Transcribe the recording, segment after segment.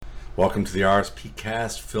Welcome to the RSP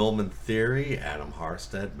Cast Film and Theory. Adam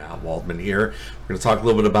Harstad, Matt Waldman here. We're going to talk a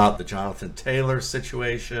little bit about the Jonathan Taylor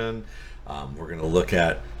situation. We're going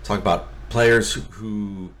to talk about players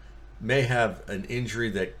who may have an injury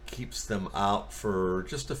that keeps them out for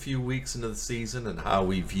just a few weeks into the season, and how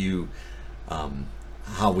we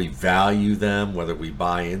value them, whether we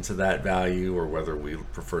buy into that value or whether we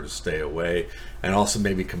prefer to stay away, and also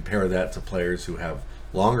maybe compare that to players who have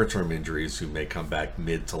longer term injuries who may come back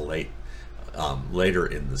mid to later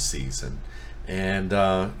in the season, and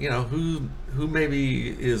who maybe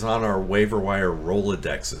is on our waiver-wire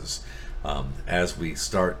Rolodexes as we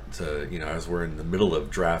start to, as we're in the middle of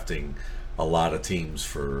drafting a lot of teams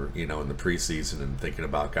for, in the preseason, and thinking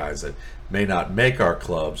about guys that may not make our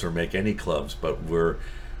clubs or make any clubs, but we're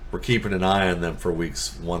keeping an eye on them for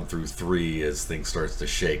weeks 1 through 3 as things starts to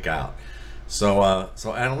shake out. So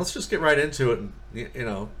Adam, let's just get right into it,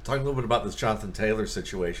 and talk a little bit about this Jonathan Taylor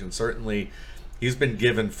situation. Certainly, he's been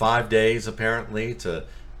given 5 days apparently to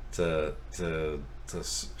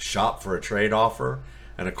shop for a trade offer,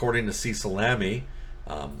 and according to Cecil Lammy,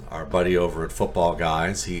 our buddy over at Football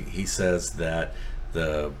Guys, he says that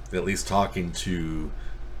at least talking to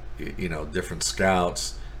different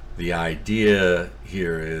scouts, the idea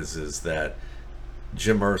here is that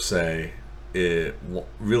Jim Irsay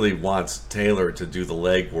really wants Taylor to do the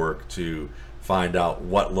legwork to find out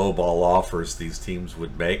what lowball offers these teams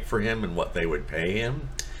would make for him and what they would pay him,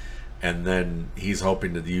 and then he's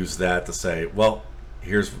hoping to use that to say, well,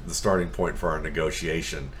 here's the starting point for our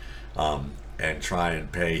negotiation, and try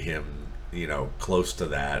and pay him close to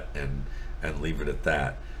that, and leave it at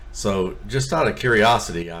that. So just out of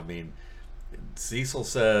curiosity, I mean, Cecil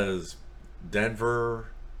says Denver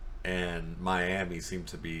and Miami seem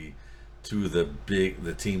to be two of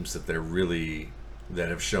the teams that that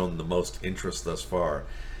have shown the most interest thus far.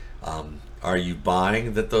 Are you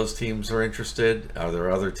buying that those teams are interested? Are there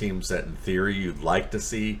other teams that in theory you'd like to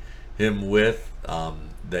see him with,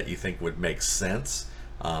 that you think would make sense,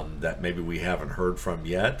 that maybe we haven't heard from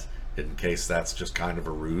yet, in case that's just kind of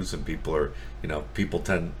a ruse and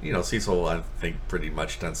Cecil, I think, pretty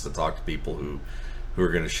much tends to talk to people who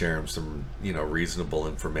are going to share him some reasonable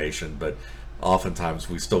information, but oftentimes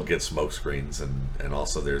we still get smoke screens, and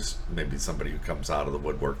also there's maybe somebody who comes out of the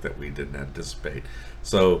woodwork that we didn't anticipate.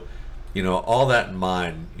 So, all that in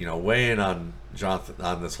mind, weigh in on Jonathan,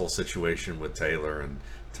 on this whole situation with Taylor, and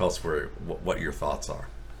tell us what your thoughts are.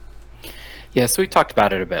 Yeah, so we talked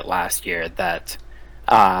about it a bit last year that,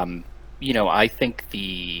 I think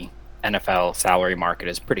the NFL salary market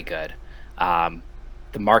is pretty good.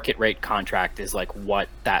 The market rate contract is like what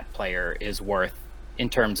that player is worth in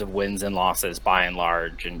terms of wins and losses by and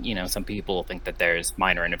large. And, some people think that there's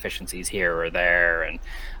minor inefficiencies here or there. And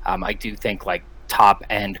I do think like top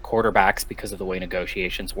end quarterbacks, because of the way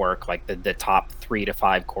negotiations work, like the top 3 to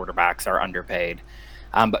 5 quarterbacks are underpaid.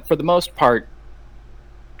 But for the most part,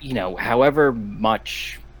 however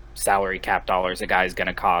much salary cap dollars a guy is going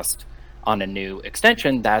to cost on a new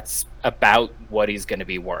extension, that's about what he's going to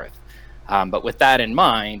be worth. But with that in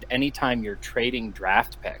mind, anytime you're trading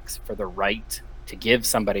draft picks for the right to give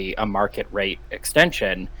somebody a market rate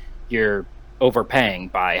extension, you're overpaying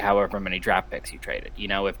by however many draft picks you traded.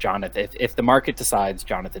 If the market decides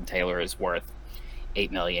Jonathan Taylor is worth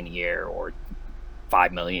 $8 million a year or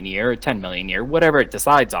 $5 million a year or $10 million a year, whatever it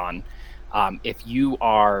decides on, if you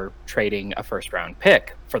are trading a first round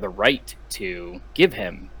pick for the right to give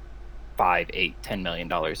him $5, $8, $10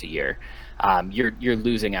 million a year, you're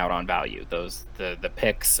losing out on value. The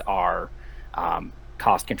picks are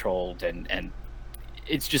cost controlled, and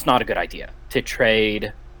it's just not a good idea to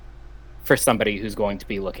trade for somebody who's going to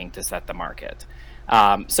be looking to set the market.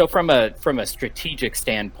 So from a strategic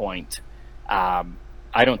standpoint,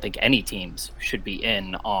 I don't think any teams should be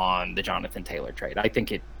in on the Jonathan Taylor trade. I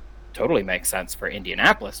think it totally makes sense for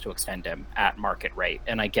Indianapolis to extend him at market rate,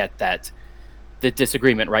 and I get that the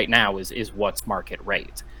disagreement right now is what's market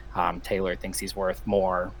rate. Taylor thinks he's worth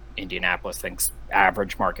more. Indianapolis thinks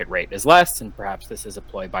average market rate is less, and perhaps this is a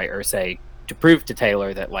ploy by Irsay to prove to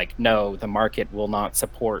Taylor that, like, no, the market will not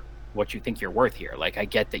support what you think you're worth here. Like, I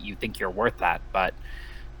get that you think you're worth that, but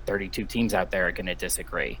 32 teams out there are going to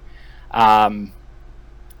disagree. And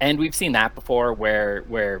we've seen that before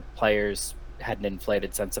where players had an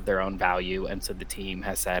inflated sense of their own value, and so the team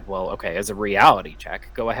has said, well, okay, as a reality check,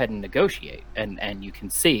 go ahead and negotiate, and you can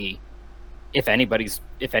see if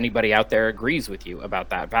anybody out there agrees with you about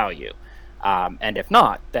that value, and if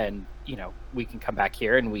not, then we can come back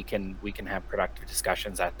here and we can have productive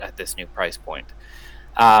discussions at this new price point.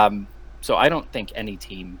 So I don't think any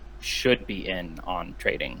team should be in on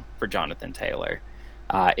trading for Jonathan Taylor.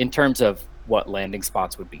 In terms of what landing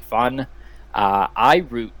spots would be fun. I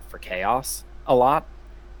root for chaos a lot,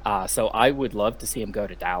 so I would love to see him go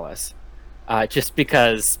to Dallas, just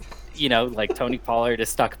because, like Tony Pollard is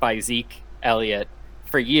stuck by Zeke Elliott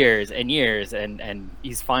for years and years, and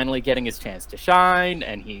he's finally getting his chance to shine,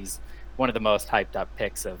 and he's one of the most hyped up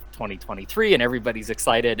picks of 2023, and everybody's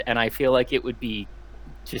excited. And I feel like it would be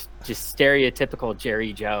just stereotypical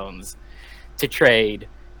Jerry Jones to trade,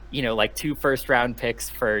 like 2 first-round picks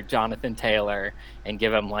for Jonathan Taylor and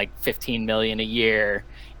give him like $15 million a year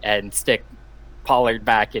and stick Pollard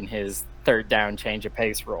back in his third down change of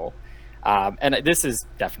pace role. And this is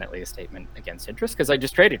definitely a statement against interest because I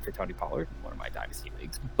just traded for Tony Pollard in one of my dynasty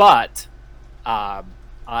leagues. But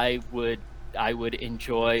I would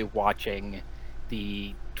enjoy watching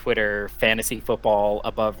the Twitter fantasy football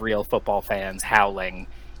above real football fans howling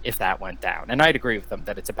if that went down. And I'd agree with them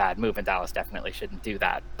that it's a bad move and Dallas definitely shouldn't do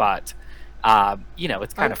that. But,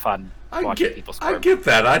 it's kind of fun watching people squirm. I get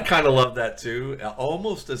that. I'd kind of love that too,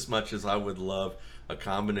 almost as much as I would love a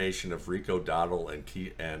combination of Rico Dowdle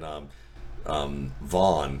and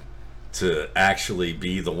Vaughn to actually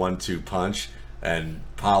be the 1-2 punch, and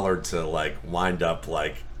Pollard to like wind up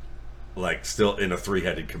like still in a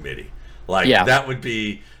 3-headed committee. That would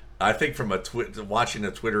be, I think, from watching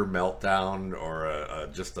a Twitter meltdown or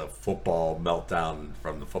just a football meltdown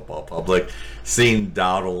from the football public, seeing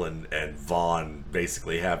Dowdle and Vaughn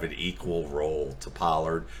basically have an equal role to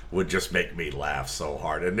Pollard would just make me laugh so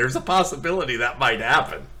hard. And there's a possibility that might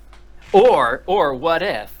happen. Or what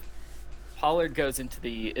if Pollard goes into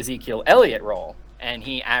the Ezekiel Elliott role and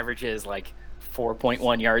he averages like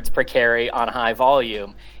 4.1 yards per carry on high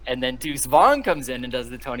volume, and then Deuce Vaughn comes in and does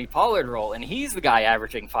the Tony Pollard role, and he's the guy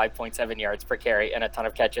averaging 5.7 yards per carry and a ton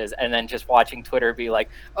of catches, and then just watching Twitter be like,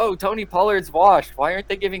 oh, Tony Pollard's washed, why aren't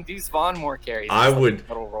they giving Deuce Vaughn more carries? I would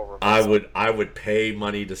pay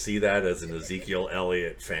money to see that as an Ezekiel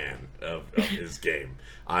Elliott fan of his game.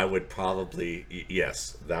 I would probably,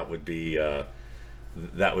 yes, that would be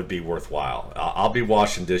worthwhile. I'll be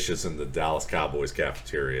washing dishes in the Dallas Cowboys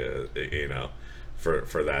cafeteria,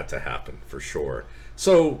 for that to happen, for sure.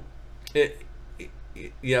 So,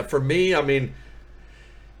 for me, I mean,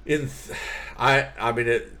 the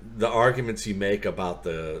arguments you make about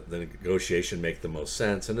the negotiation make the most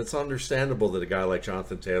sense, and it's understandable that a guy like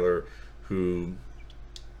Jonathan Taylor, who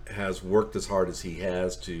has worked as hard as he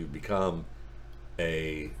has to become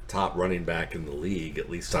a top running back in the league, at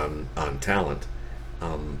least on talent,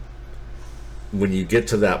 when you get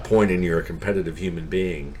to that point and you're a competitive human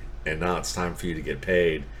being and now it's time for you to get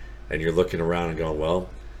paid and you're looking around and going, well,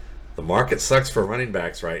 the market sucks for running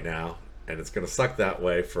backs right now, and it's going to suck that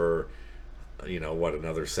way for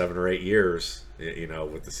another 7 or 8 years,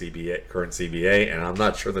 with the current CBA, and I'm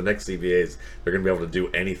not sure the next CBAs they're going to be able to do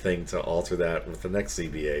anything to alter that with the next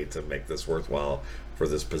CBA to make this worthwhile for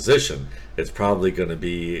this position. It's probably going to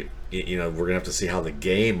be, we're going to have to see how the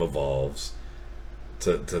game evolves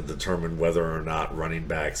to determine whether or not running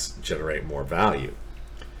backs generate more value.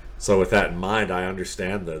 So with that in mind, I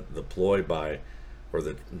understand the ploy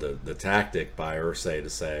the tactic by Irsay to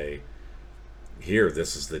say, here,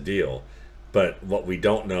 this is the deal. But what we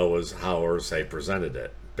don't know is how Irsay presented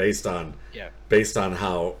it. Based on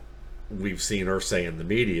how we've seen Irsay in the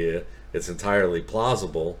media, it's entirely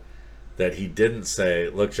plausible that he didn't say,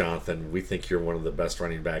 look, Jonathan, we think you're one of the best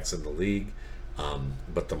running backs in the league,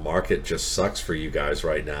 but the market just sucks for you guys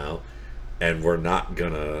right now, and we're not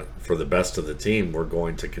gonna, for the best of the team, we're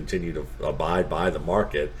going to continue to abide by the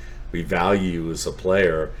market. We value you as a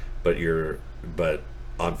player, but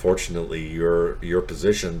unfortunately your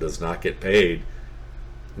position does not get paid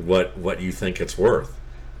what you think it's worth,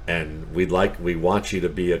 and we want you to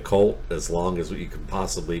be a Colt as long as you can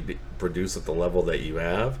possibly produce at the level that you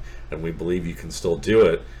have, and we believe you can still do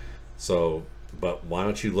it. So, but why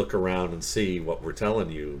don't you look around and see what we're telling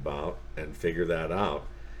you about and figure that out,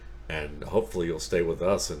 and hopefully you'll stay with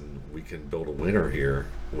us and we can build a winner here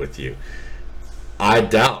with you. I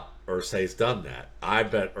doubt Irsay's done that. I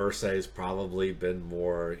bet Irsay's probably been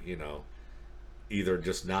more, either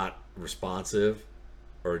just not responsive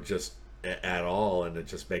or just at all, and it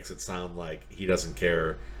just makes it sound like he doesn't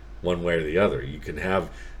care one way or the other. You can have,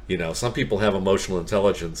 some people have emotional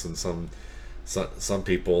intelligence, and some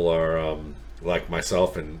people are like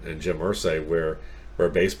myself and Jim Irsay, wear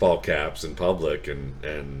baseball caps in public, and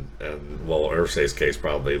well, Irsay's case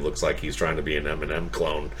probably looks like he's trying to be an Eminem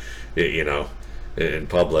clone, in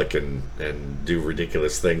public and do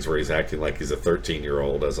ridiculous things where he's acting like he's a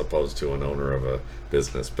 13-year-old as opposed to an owner of a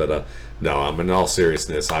business. But no, in all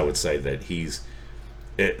seriousness, I would say that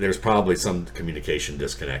there's probably some communication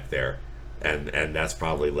disconnect there, and that's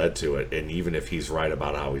probably led to it. And even if he's right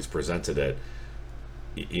about how he's presented it,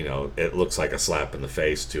 it looks like a slap in the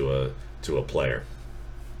face to a player.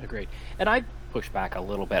 Agreed. And I push back a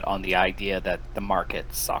little bit on the idea that the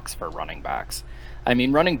market sucks for running backs. I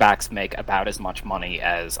mean, running backs make about as much money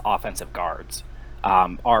as offensive guards.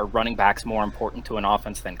 Are running backs more important to an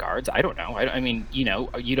offense than guards? I don't know. I mean,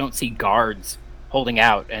 you don't see guards holding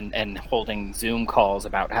out and holding Zoom calls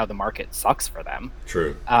about how the market sucks for them.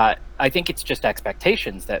 True. I think it's just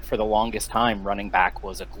expectations that for the longest time, running back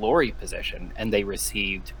was a glory position, and they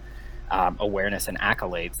received awareness and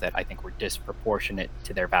accolades that I think were disproportionate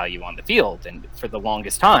to their value on the field. And for the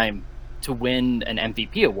longest time, to win an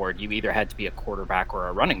MVP award, you either had to be a quarterback or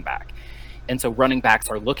a running back. And so running backs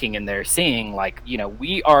are looking and they're seeing like,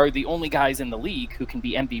 we are the only guys in the league who can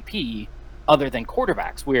be MVP other than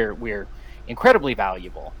quarterbacks. We're incredibly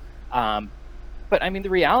valuable. But I mean, the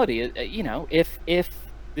reality is, if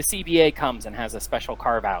the CBA comes and has a special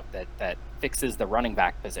carve out that fixes the running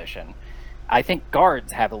back position, I think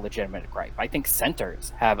guards have a legitimate gripe. I think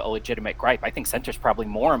centers have a legitimate gripe. I think centers probably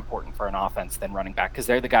more important for an offense than running back because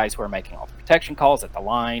they're the guys who are making all the protection calls at the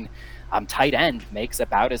line. Tight end makes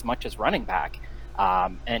about as much as running back.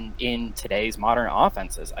 And in today's modern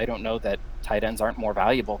offenses, I don't know that tight ends aren't more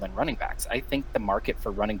valuable than running backs. I think the market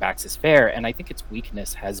for running backs is fair, and I think its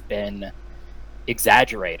weakness has been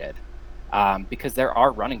exaggerated because there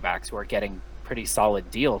are running backs who are getting pretty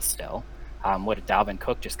solid deals still. What Dalvin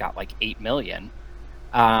Cook just got like $8 million.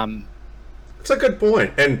 It's a good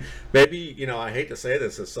point. And maybe, I hate to say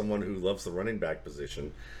this as someone who loves the running back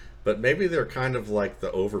position, but maybe they're kind of like the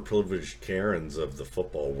overprivileged Karens of the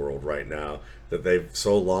football world right now, that they've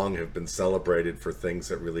so long have been celebrated for things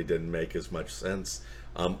that really didn't make as much sense,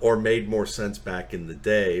 or made more sense back in the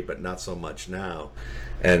day, but not so much now.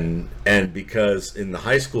 And because in the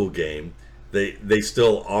high school game, they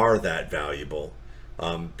still are that valuable.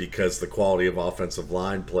 Because the quality of offensive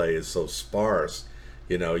line play is so sparse.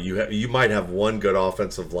 You might have one good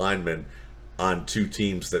offensive lineman on two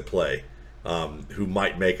teams that play, who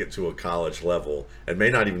might make it to a college level and may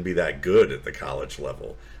not even be that good at the college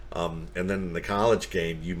level. And then in the college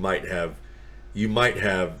game, you might have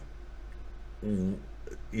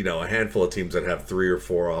a handful of teams that have 3 or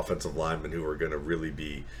 4 offensive linemen who are going to really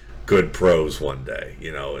be good pros one day,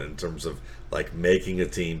 in terms of like making a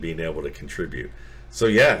team, being able to contribute. So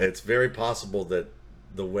yeah, it's very possible that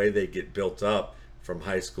the way they get built up from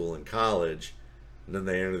high school and college, and then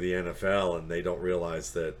they enter the NFL and they don't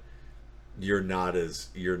realize that you're not as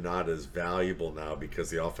valuable now because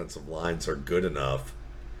the offensive lines are good enough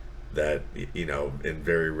that in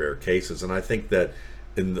very rare cases. And I think that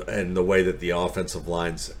in the way that the offensive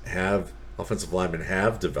linemen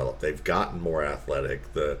have developed, they've gotten more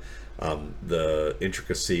athletic. The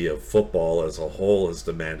intricacy of football as a whole has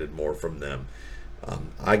demanded more from them.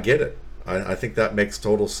 I get it. I think that makes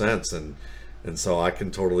total sense, and so I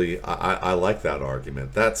can totally I like that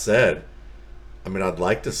argument. That said, I mean, I'd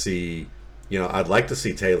like to see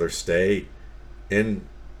Taylor stay in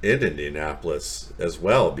Indianapolis as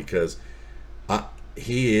well, because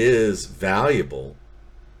he is valuable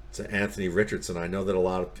to Anthony Richardson. I know that a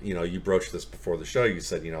lot of you broached this before the show. You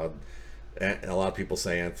said a lot of people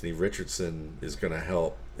say Anthony Richardson is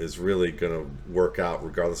really going to work out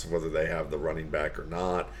regardless of whether they have the running back or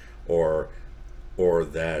not, or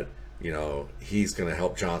that he's going to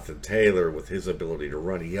help Jonathan Taylor with his ability to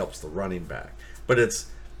run. He helps the running back, but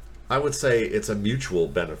I would say it's a mutually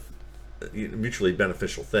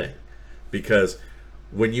beneficial thing, because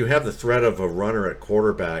when you have the threat of a runner at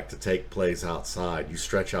quarterback to take plays outside, you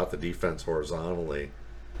stretch out the defense horizontally,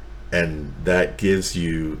 and that gives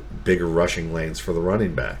you bigger rushing lanes for the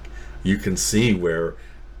running back. You can see where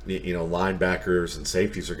linebackers and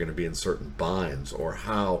safeties are going to be in certain binds, or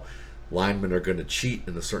how linemen are going to cheat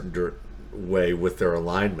in a certain way with their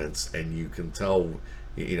alignments, and you can tell,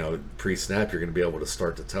 pre-snap, you're going to be able to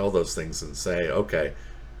start to tell those things and say, okay,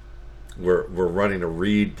 we're running a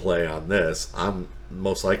read play on this.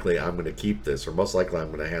 Most likely I'm going to keep this, or most likely I'm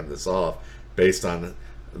going to hand this off based on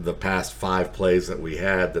the past 5 plays that we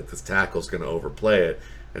had, that this tackle's going to overplay it,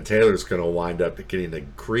 and Taylor's going to wind up getting a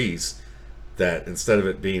crease that instead of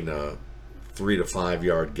it being a 3 to 5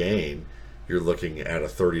 yard gain, you're looking at a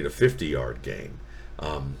 30 to 50 yard gain,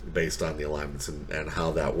 based on the alignments and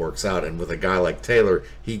how that works out. And with a guy like Taylor,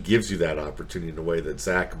 he gives you that opportunity in a way that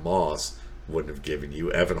Zach Moss wouldn't have given you,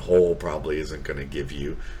 Evan Hull probably isn't going to give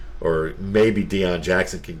you, or maybe Deion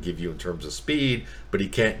Jackson can give you in terms of speed, but he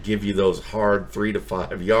can't give you those hard 3 to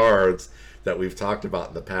 5 yards that we've talked about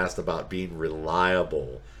in the past about being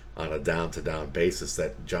reliable on a down-to-down basis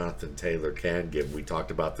that Jonathan Taylor can give. We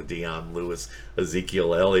talked about the Deion Lewis,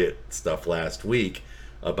 Ezekiel Elliott stuff last week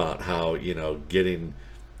about how getting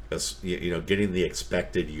getting the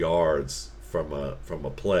expected yards from a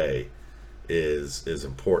play is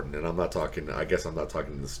important. And I'm not talking. I guess I'm not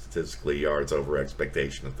talking the statistically yards over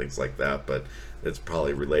expectation and things like that, but it's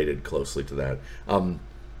probably related closely to that.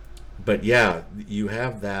 But yeah, you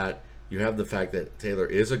have that. You have the fact that Taylor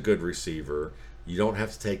is a good receiver. You don't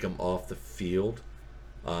have to take him off the field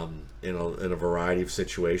in a variety of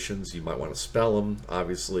situations. You might want to spell him,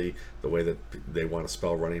 obviously, the way that they want to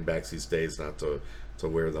spell running backs these days, not to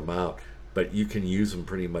wear them out. But you can use them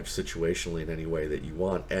pretty much situationally in any way that you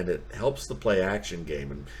want, and it helps the play action game.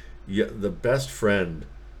 And the best friend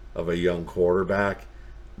of a young quarterback,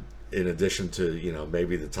 in addition to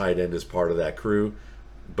maybe the tight end is part of that crew,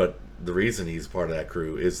 but the reason he's part of that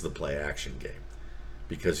crew is the play action game,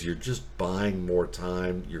 because you're just buying more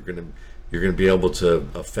time. You're gonna be able to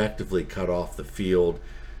effectively cut off the field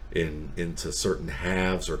into certain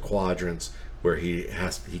halves or quadrants where he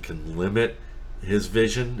can limit his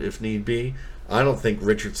vision if need be. I don't think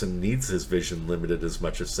Richardson needs his vision limited as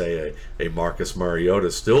much as, say, a Marcus Mariota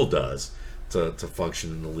still does to function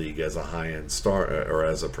in the league as a high-end star or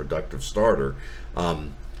as a productive starter.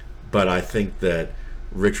 But I think that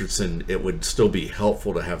Richardson, it would still be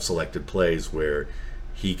helpful to have selected plays where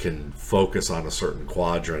he can focus on a certain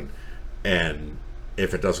quadrant, and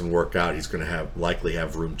if it doesn't work out, he's going to likely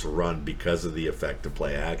have room to run because of the effect of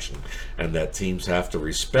play action. And that teams have to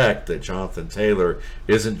respect that Jonathan Taylor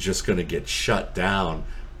isn't just going to get shut down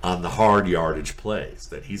on the hard yardage plays,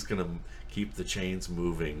 that he's going to keep the chains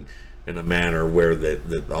moving in a manner where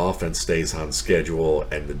the offense stays on schedule,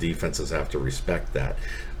 and the defenses have to respect that.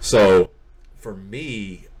 So for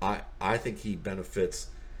me, I think he benefits,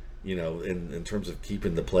 in terms of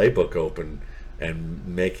keeping the playbook open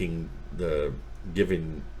and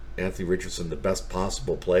giving Anthony Richardson the best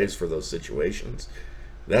possible plays for those situations.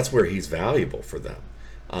 That's where he's valuable for them,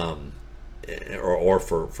 or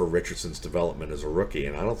for Richardson's development as a rookie.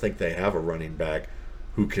 And I don't think they have a running back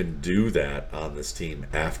who can do that on this team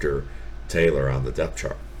after Taylor on the depth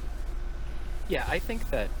chart. Yeah, I think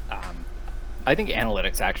that I think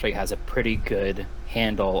analytics actually has a pretty good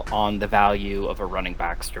handle on the value of a running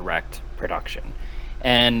back's direct production,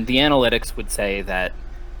 and the analytics would say that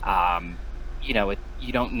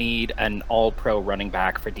you don't need an all-pro running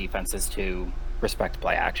back for defenses to respect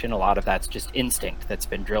play action. A lot of that's just instinct that's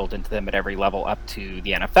been drilled into them at every level up to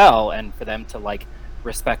the NFL, and for them to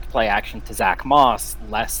respect play action to Zach Moss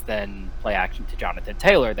less than play action to Jonathan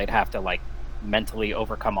Taylor, they'd have to mentally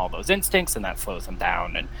overcome all those instincts, and that slows them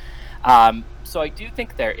down. And so I do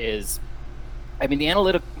think there is, the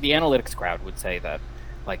analytics crowd would say that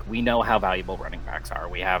we know how valuable running backs are.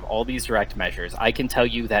 We have all these direct measures. I can tell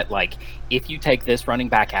you that if you take this running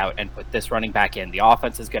back out and put this running back in, the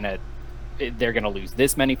offense is they're gonna lose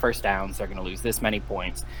this many first downs, they're gonna lose this many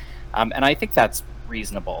points, and I think that's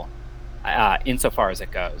reasonable insofar as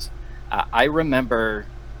it goes. I remember,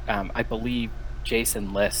 I believe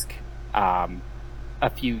Jason Lisk, a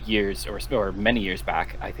few years or many years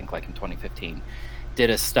back, I think in 2015, did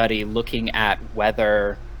a study looking at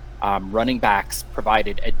whether running backs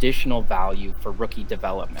provided additional value for rookie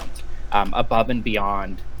development above and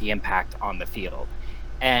beyond the impact on the field.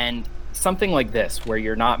 And something like this, where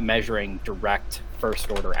you're not measuring direct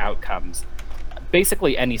first-order outcomes,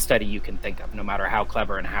 basically any study you can think of, no matter how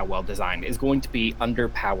clever and how well designed, is going to be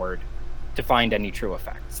underpowered to find any true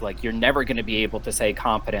effects. You're never going to be able to say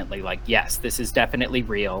confidently, yes, this is definitely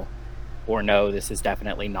real, or no, this is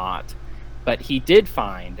definitely not. But he did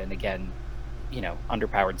find, and again,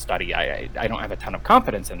 underpowered study, I don't have a ton of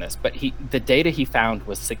confidence in this, but the data he found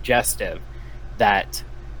was suggestive that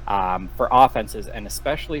for offenses, and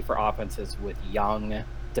especially for offenses with young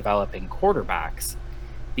developing quarterbacks,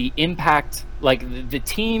 the impact, the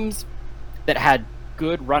teams that had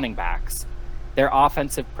good running backs, their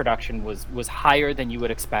offensive production was higher than you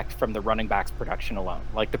would expect from the running back's production alone.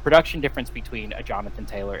 The production difference between a Jonathan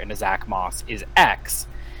Taylor and a Zach Moss is X,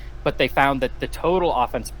 but they found that the total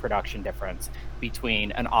offensive production difference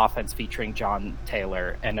between an offense featuring John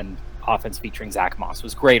Taylor and an offense featuring Zach Moss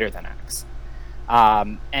was greater than X.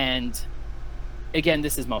 And again,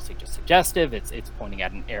 this is mostly just suggestive. It's pointing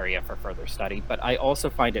at an area for further study, but I also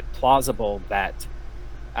find it plausible that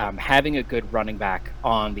having a good running back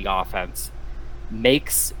on the offense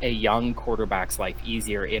makes a young quarterback's life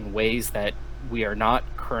easier in ways that we are not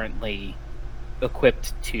currently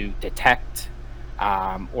equipped to detect,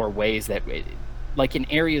 or ways that, in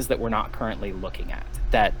areas that we're not currently looking at,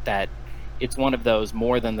 that it's one of those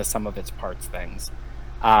more than the sum of its parts things.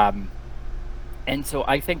 And so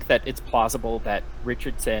I think that it's plausible that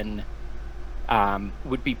Richardson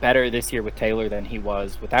would be better this year with Taylor than he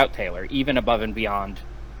was without Taylor, even above and beyond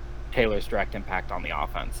Taylor's direct impact on the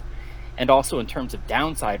offense. And also in terms of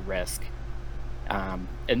downside risk, and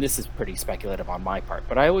this is pretty speculative on my part,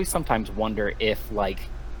 but I always sometimes wonder if like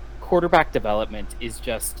quarterback development is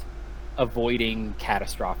just avoiding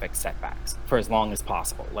catastrophic setbacks for as long as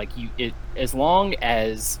possible. Like as long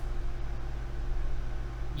as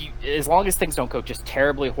things don't go just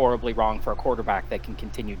terribly, horribly wrong for a quarterback that can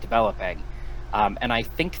continue developing. And I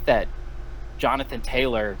think that Jonathan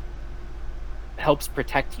Taylor helps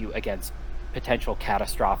protect you against potential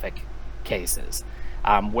catastrophic cases,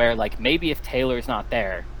 where like maybe if Taylor's not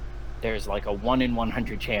there, there's like a 1 in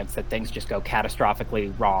 100 chance that things just go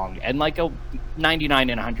catastrophically wrong, and like a 99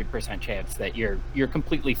 in 100% chance that you're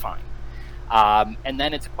completely fine. And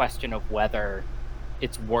then it's a question of whether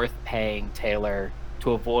it's worth paying Taylor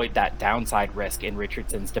to avoid that downside risk in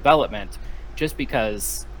Richardson's development, just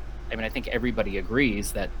because, I mean, I think everybody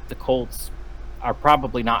agrees that the Colts are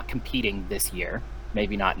probably not competing this year,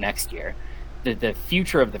 maybe not next year. The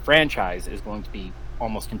future of the franchise is going to be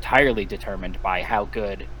almost entirely determined by how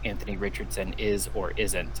good Anthony Richardson is or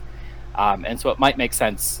isn't. And so it might make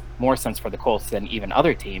more sense for the Colts than even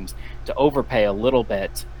other teams to overpay a little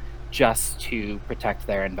bit just to protect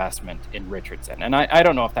their investment in Richardson. And I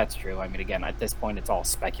don't know if that's true. I mean, again, at this point, it's all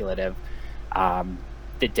speculative.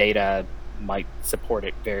 The data might support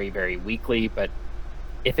it very, very weakly, but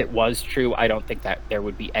if it was true, I don't think that there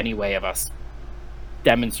would be any way of us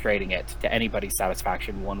demonstrating it to anybody's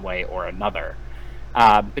satisfaction one way or another.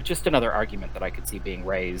 But just another argument that I could see being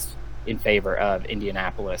raised in favor of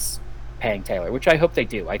Indianapolis paying Taylor, which I hope they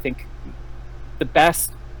do. I think the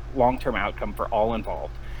best long-term outcome for all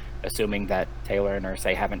involved, assuming that Taylor and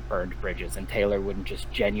Irsay haven't burned bridges and Taylor wouldn't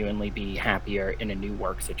just genuinely be happier in a new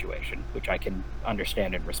work situation, which I can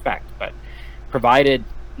understand and respect. But provided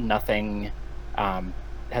nothing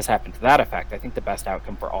has happened to that effect, I think the best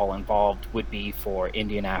outcome for all involved would be for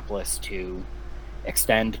Indianapolis to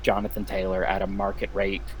extend Jonathan Taylor at a market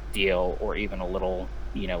rate deal, or even a little,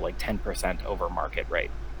 like 10% over market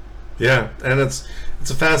rate. Yeah, and it's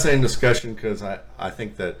a fascinating discussion because I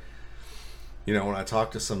think that, when I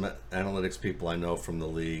talk to some analytics people I know from the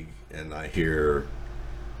league, and I hear,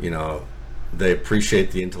 they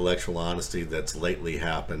appreciate the intellectual honesty that's lately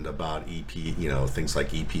happened about things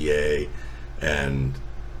like EPA, and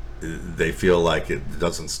they feel like it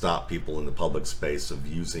doesn't stop people in the public space of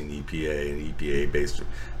using EPA and EPA-based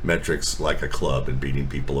metrics like a club and beating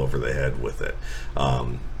people over the head with it.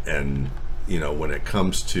 And when it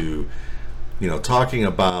comes to talking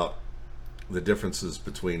about the differences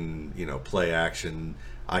between play action,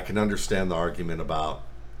 I can understand the argument about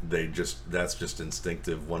that's just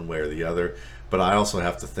instinctive one way or the other, but I also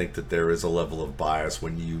have to think that there is a level of bias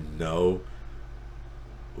when you know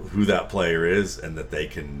who that player is and that they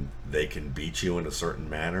can beat you in a certain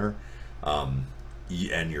manner, and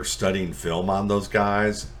you're studying film on those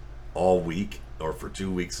guys all week or for 2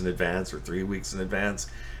 weeks in advance or 3 weeks in advance,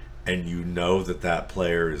 and that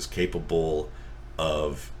player is capable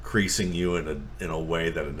of creasing you in a way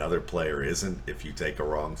that another player isn't if you take a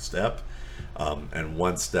wrong step, and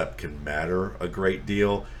one step can matter a great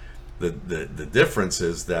deal. The difference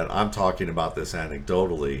is that I'm talking about this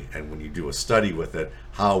anecdotally, and when you do a study with it,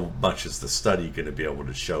 how much is the study going to be able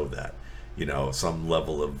to show that? Some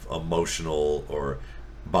level of emotional or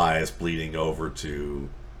bias bleeding over to,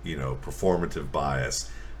 performative bias.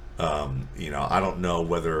 I don't know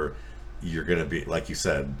whether you're going to be, like you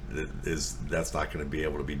said, that's not going to be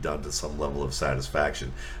able to be done to some level of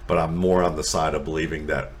satisfaction. But I'm more on the side of believing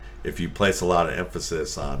that if you place a lot of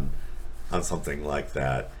emphasis on something like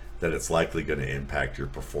that it's likely going to impact your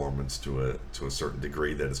performance to a certain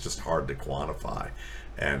degree that it's just hard to quantify.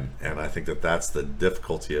 And I think that's the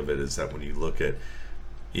difficulty of it, is that when you look at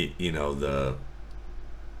the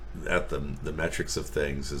metrics of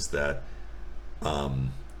things, is that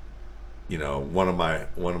one of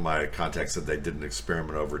my contacts said they did an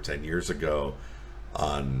experiment over 10 years ago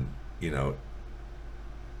on and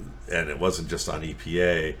it wasn't just on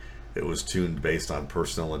EPA, it was tuned based on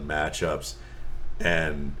personnel and matchups,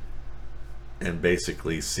 and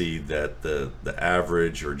basically see that the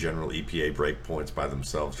average or general EPA breakpoints by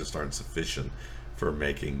themselves just aren't sufficient for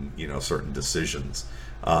making certain decisions,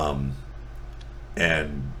 and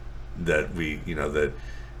that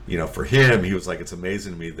for him, he was like, it's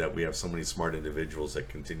amazing to me that we have so many smart individuals that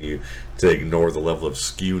continue to ignore the level of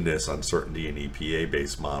skewness, uncertainty in EPA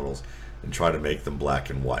based models and try to make them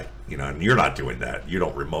black and white, and you're not doing that, you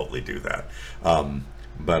don't remotely do that,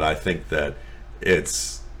 but I think that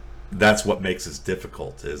that's what makes it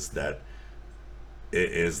difficult, is that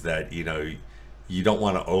is that you don't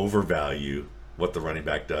want to overvalue what the running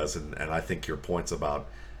back does, and I think your points about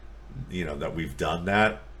that we've done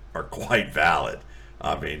that are quite valid.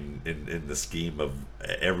 I mean, in the scheme of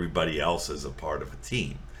everybody else as a part of a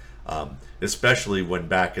team, especially when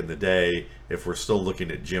back in the day, if we're still looking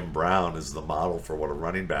at Jim Brown as the model for what a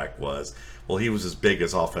running back was, well, he was as big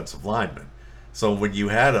as offensive linemen. So when you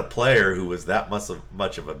had a player who was that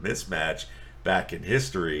much of a mismatch back in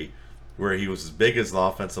history, where he was as big as the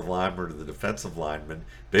offensive lineman or the defensive lineman,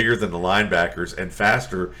 bigger than the linebackers, and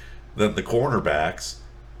faster than the cornerbacks,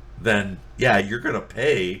 then yeah, you're going to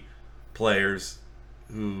pay players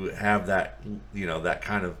who have that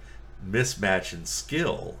kind of mismatch in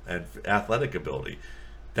skill and athletic ability.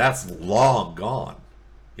 That's long gone.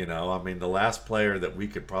 I mean, the last player that we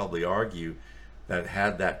could probably argue that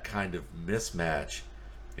had that kind of mismatch,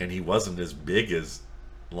 and he wasn't as big as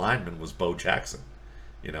lineman, was Bo Jackson.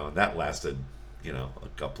 And that lasted, a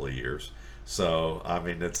couple of years. So I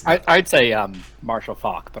mean, I'd say Marshall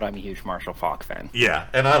Faulk, but I'm a huge Marshall Faulk fan. Yeah,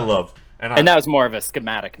 and I love and that was more of a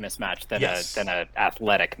schematic mismatch than yes. than a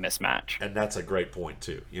athletic mismatch. And that's a great point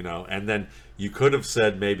too. And then you could have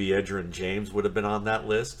said maybe Edgerrin James would have been on that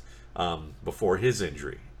list before his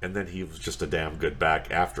injury, and then he was just a damn good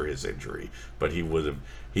back after his injury. But he would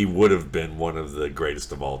have been one of the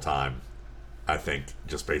greatest of all time, I think,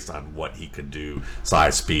 just based on what he could do,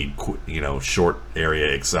 size, speed, short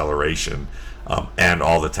area acceleration, and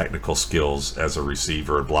all the technical skills as a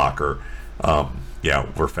receiver and blocker.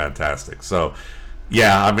 Were fantastic. So,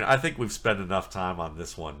 yeah, I mean, I think we've spent enough time on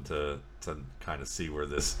this one to kind of see where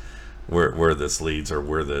this leads, or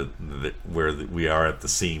where we are at the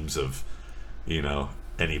seams of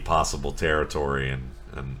any possible territory, and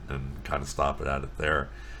kind of stop it at it there.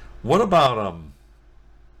 What about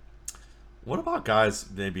guys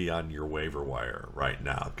maybe on your waiver wire right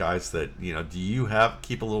now? Guys that do you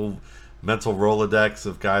keep a little mental Rolodex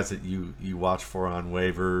of guys that you watch for on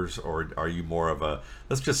waivers, or are you more of a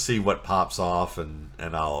let's just see what pops off and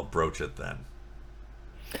I'll broach it then?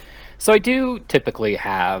 So I do typically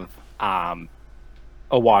have a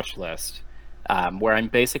watch list where I'm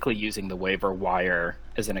basically using the waiver wire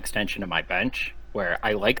as an extension of my bench, where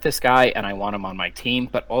I like this guy and I want him on my team,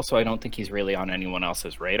 but also I don't think he's really on anyone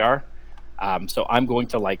else's radar. So I'm going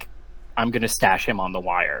to stash him on the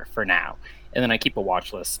wire for now. And then I keep a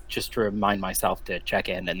watch list just to remind myself to check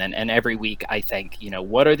in. And every week I think,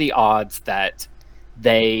 what are the odds that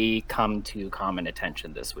they come to common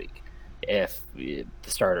attention this week? If the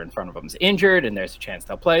starter in front of them is injured and there's a chance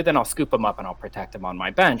they'll play, then I'll scoop them up and I'll protect them on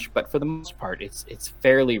my bench. But for the most part, it's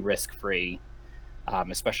fairly risk-free,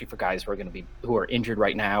 especially for guys who are injured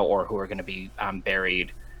right now, or who are going to be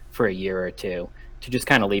buried for a year or two, to just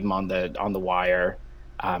kind of leave them on the wire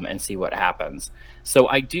and see what happens. So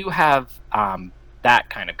I do have that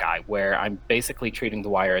kind of guy where I'm basically treating the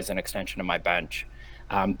wire as an extension of my bench.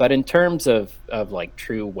 But in terms of like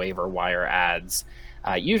true waiver wire ads,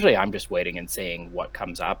 usually I'm just waiting and seeing what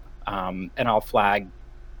comes up, and I'll flag.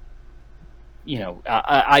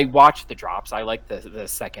 I watch the drops. I like the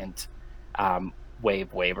second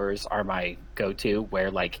wave waivers are my go-to,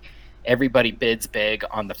 where like everybody bids big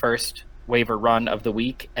on the first waiver run of the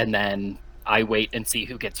week, and then I wait and see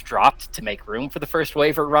who gets dropped to make room for the first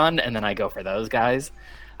waiver run, and then I go for those guys.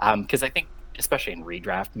 Because I think, especially in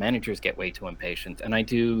redraft, managers get way too impatient. And I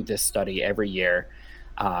do this study every year.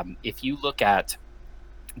 If you look at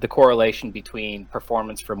the correlation between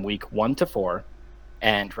performance from week 1 to 4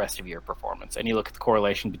 and rest of year performance, and you look at the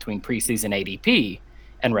correlation between preseason ADP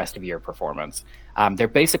and rest of year performance, they're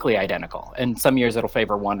basically identical. And some years it'll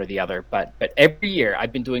favor one or the other, but every year,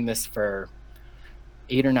 I've been doing this for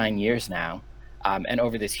 8 or 9 years now, and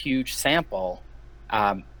over this huge sample,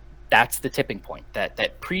 that's the tipping point.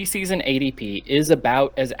 That preseason ADP is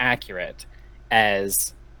about as accurate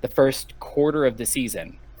as the first quarter of the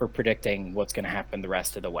season for predicting what's going to happen the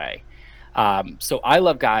rest of the way. So I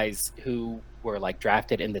love guys who were like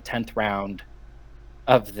drafted in the 10th round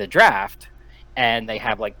of the draft, and they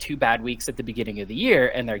have like 2 bad weeks at the beginning of the year,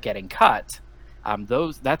 and they're getting cut.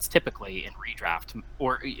 That's typically in redraft,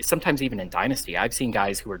 or sometimes even in dynasty. I've seen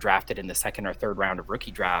guys who were drafted in the 2nd or 3rd round of rookie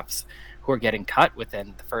drafts who are getting cut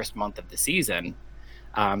within the first month of the season.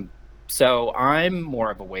 So I'm more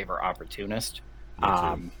of a waiver opportunist.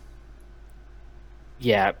 I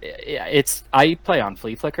play on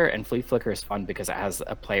Flea Flicker, and Flea Flicker is fun because it has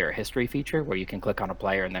a player history feature where you can click on a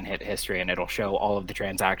player and then hit history, and it'll show all of the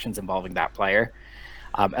transactions involving that player.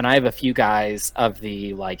 And I have a few guys of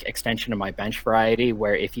the like extension of my bench variety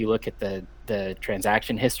where if you look at the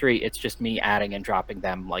transaction history, it's just me adding and dropping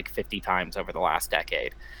them like 50 times over the last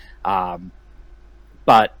decade.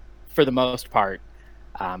 But for the most part,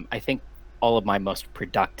 I think all of my most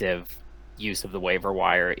productive use of the waiver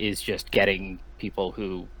wire is just getting people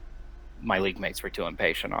who my league mates were too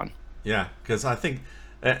impatient on. Yeah, because I think,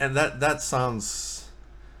 and that sounds.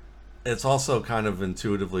 It's also kind of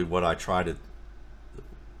intuitively what I try to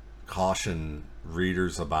caution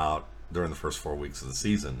readers about during the first 4 weeks of the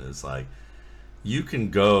season is like you can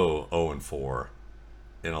go 0-4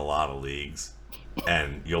 in a lot of leagues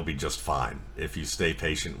and you'll be just fine if you stay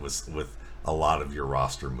patient with a lot of your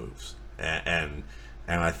roster moves. And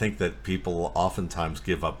I think that people oftentimes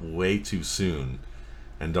give up way too soon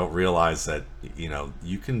and don't realize that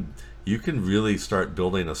you can really start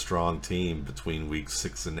building a strong team between weeks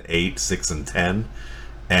 6 and 8, 6 and 10,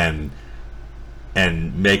 and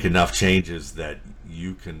make enough changes that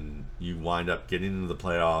you wind up getting into the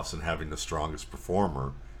playoffs and having the strongest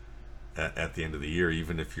performer at the end of the year,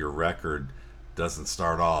 even if your record doesn't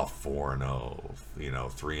start off 4-0,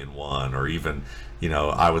 3-1, or even,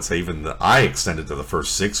 I would say even I extended to the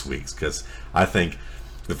first 6 weeks because I think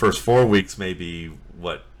the first 4 weeks may be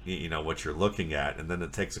what you're looking at, and then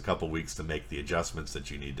it takes a couple weeks to make the adjustments that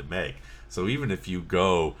you need to make. So even if you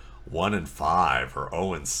go 1-5 or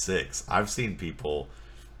 0-6, I've seen people,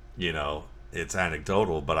 it's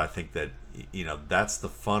anecdotal, but I think that that's the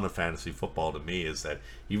fun of fantasy football to me, is that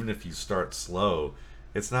even if you start slow,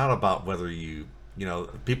 it's not about whether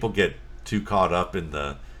people get too caught up in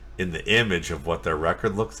the image of what their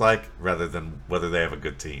record looks like rather than whether they have a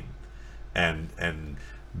good team. And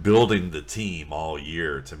building the team all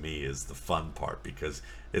year to me is the fun part, because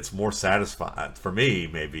it's more satisfying for me.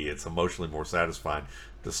 Maybe it's emotionally more satisfying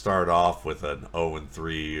to start off with an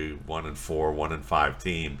 0-3, 1-4, 1-5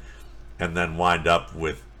 team, and then wind up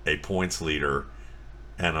with a points leader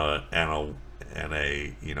and a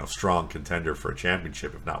strong contender for a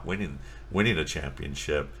championship, if not winning a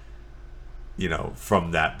championship,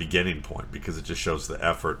 from that beginning point, because it just shows the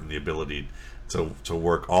effort and the ability to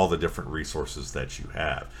work all the different resources that you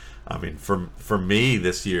have. I mean, for me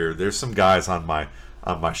this year, there's some guys on my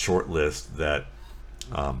short list that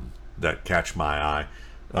catch my eye.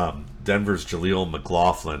 Denver's Jaleel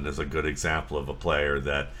McLaughlin is a good example of a player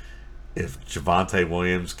that, if Javonte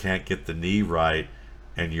Williams can't get the knee right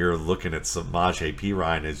and you're looking at Samaje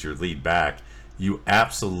Perine as your lead back, you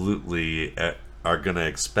absolutely are going to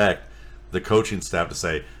expect the coaching staff to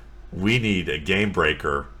say, we need a game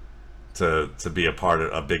breaker to be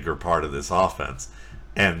a bigger part of this offense.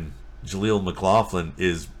 And Jaleel McLaughlin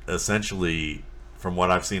is essentially, from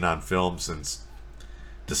what I've seen on film since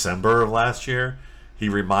December of last year, he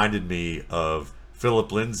reminded me of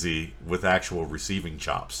Philip Lindsay with actual receiving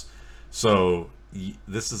chops. So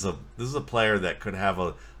this is a player that could have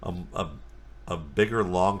a bigger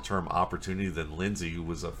long-term opportunity than Lindsay, who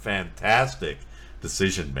was a fantastic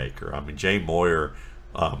decision maker. I mean, Jay Moyer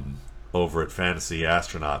over at Fantasy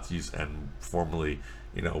Astronauts, and formerly,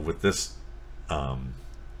 with this,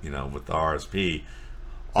 with the RSP,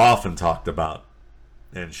 often talked about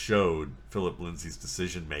and showed Philip Lindsay's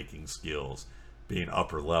decision making skills being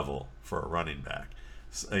upper level for a running back.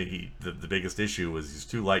 So the biggest issue was he's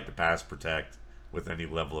too light to pass protect with any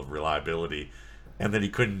level of reliability, and that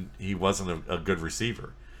he wasn't a good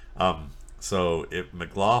receiver. So if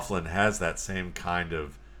McLaughlin has that same kind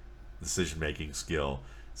of decision-making skill,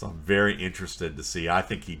 so I'm very interested to see. I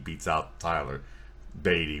think he beats out Tyler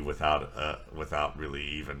Beatty without really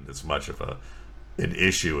even as much of an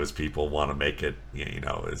issue as people want to make it,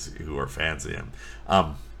 as who are fans of him.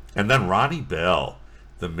 And then Ronnie Bell,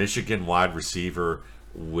 the Michigan wide receiver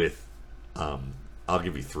with, I'll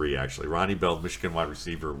give you three actually. Ronnie Bell, Michigan wide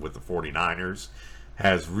receiver with the 49ers,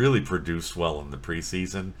 has really produced well in the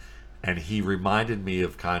preseason, and he reminded me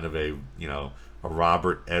of kind of an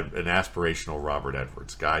aspirational Robert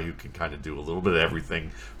Edwards guy who can kind of do a little bit of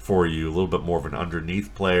everything for you, a little bit more of an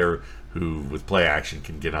underneath player who, with play action,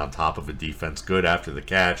 can get on top of a defense, good after the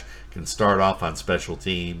catch, can start off on special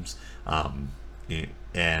teams,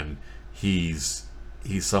 and he's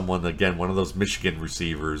someone, again, one of those Michigan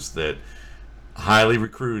receivers that highly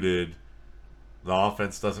recruited. The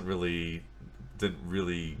offense didn't really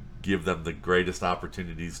give them the greatest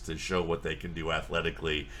opportunities to show what they can do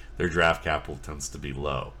athletically. Their draft capital tends to be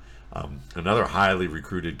low. Another highly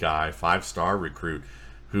recruited guy, 5-star recruit,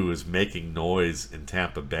 who is making noise in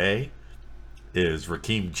Tampa Bay is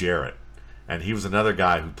Raheem Jarrett. And he was another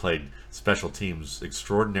guy who played special teams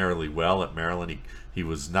extraordinarily well at Maryland. He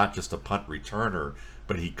was not just a punt returner,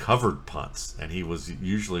 but he covered punts, and he was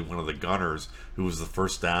usually one of the gunners who was the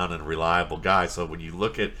first down and reliable guy. So when you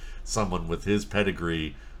look at someone with his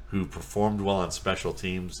pedigree who performed well on special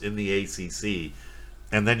teams in the ACC,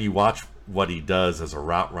 and then you watch what he does as a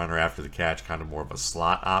route runner after the catch, kind of more of a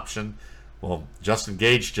slot option, Well, Justin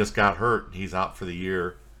Gage just got hurt. He's out for the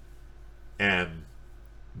year. And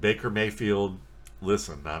Baker Mayfield,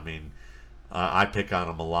 listen, I mean, I pick on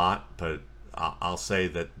him a lot, but I'll say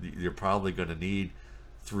that you're probably going to need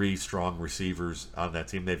three strong receivers on that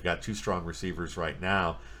team. They've got two strong receivers right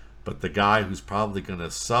now, but the guy who's probably going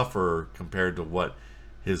to suffer compared to what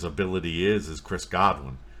his ability is Chris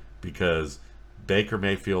Godwin, because Baker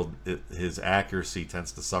Mayfield, his accuracy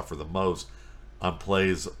tends to suffer the most on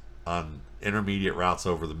plays on intermediate routes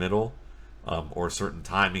over the middle, or certain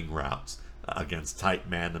timing routes against tight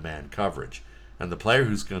man-to-man coverage. And the player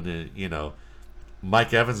who's going to,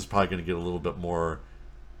 Mike Evans is probably going to get a little bit more,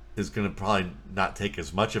 is going to probably not take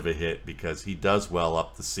as much of a hit because he does well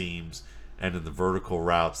up the seams and in the vertical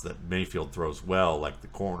routes that Mayfield throws well, like the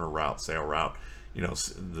corner route, sail route,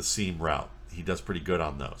 the seam route. He does pretty good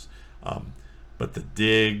on those. But the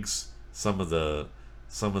digs, some of the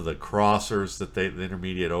crossers that the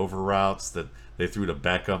intermediate over routes that they threw to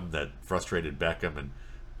Beckham that frustrated Beckham and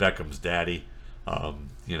Beckham's daddy,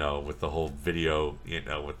 with the whole video,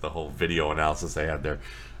 analysis they had there.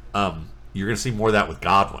 You're going to see more of that with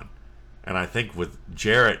Godwin. And I think with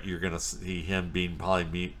Jarrett, you're going to see him being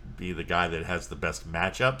probably be the guy that has the best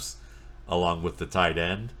matchups along with the tight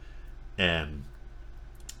end and,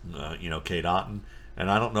 Cade Otton. And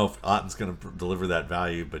I don't know if Otton's going to deliver that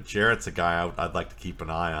value, but Jarrett's a guy I'd like to keep an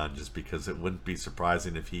eye on just because it wouldn't be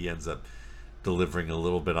surprising if he ends up delivering a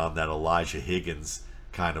little bit on that Elijah Higgins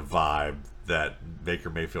kind of vibe that Baker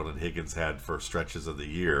Mayfield and Higgins had for stretches of the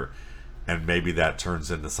year. And maybe that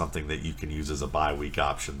turns into something that you can use as a bye week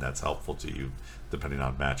option that's helpful to you depending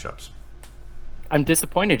on matchups. I'm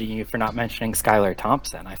disappointed in you for not mentioning Skylar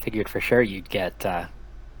Thompson. I figured for sure you'd get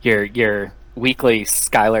your weekly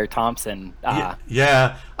Skylar Thompson.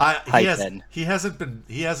 He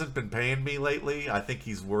hasn't been paying me lately. I think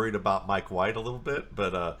he's worried about Mike White a little bit,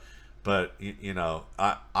 but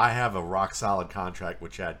I have a rock solid contract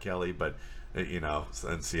with Chad Kelly, but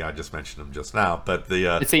and see, I just mentioned him just now, but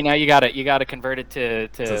see, now you got to convert it to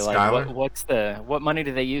like Skylar? what money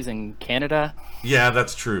do they use in Canada? Yeah,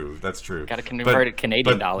 that's true. Got to convert it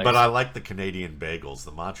Canadian dollars. But I like the Canadian bagels.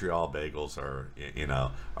 The Montreal bagels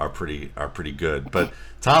are pretty good. But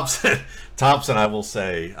Thompson, I will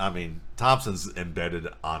say, I mean, Thompson's embedded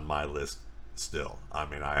on my list still. I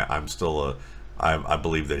mean, I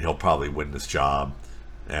believe that he'll probably win this job,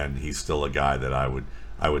 and he's still a guy that I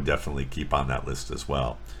would definitely keep on that list as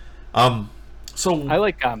well. So I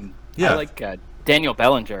like Daniel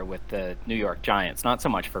Bellinger with the New York Giants, not so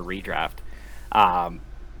much for redraft,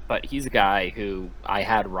 but he's a guy who I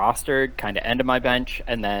had rostered kind of end of my bench,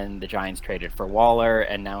 and then the Giants traded for Waller,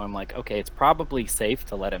 and now I'm like, okay, it's probably safe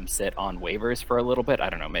to let him sit on waivers for a little bit. I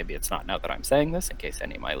don't know, maybe it's not now that I'm saying this in case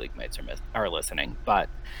any of my league mates are listening, but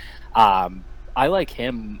I like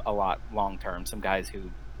him a lot long term. Some guys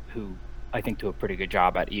who I think do a pretty good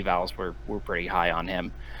job at evals were pretty high on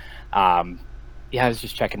him. I was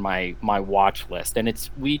just checking my watch list, and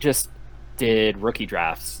we just did rookie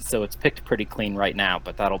drafts, so it's picked pretty clean right now,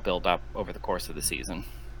 but that'll build up over the course of the season.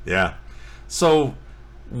 Yeah. So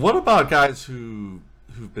what about guys who've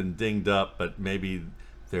been dinged up, but maybe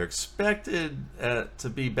they're expected to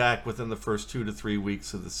be back within the first 2 to 3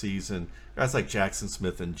 weeks of the season? Guys like Jackson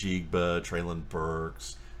Smith and Jigba, Traylon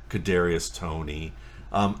Burks, Kadarius Toney.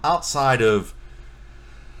 Outside of,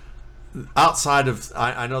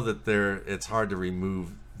 I know that it's hard to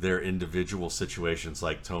remove their individual situations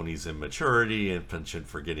like Tony's immaturity and penchant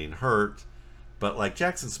for getting hurt, but like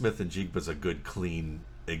Jackson Smith and Jigba's a good clean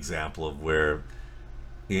example of where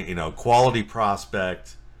quality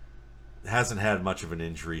prospect, hasn't had much of an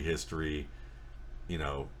injury history,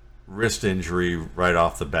 wrist injury right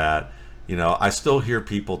off the bat. I still hear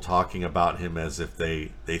people talking about him as if they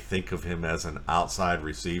think of him as an outside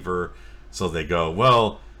receiver. So they go,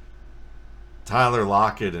 well, Tyler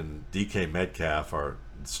Lockett and DK Metcalf are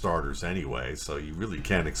starters anyway, so you really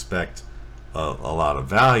can't expect a lot of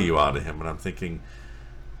value out of him. And I'm thinking,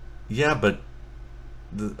 yeah, but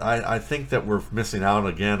I think that we're missing out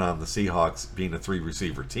again on the Seahawks being a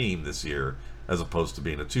 3-receiver team this year as opposed to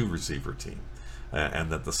being a 2-receiver team. And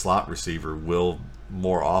that the slot receiver will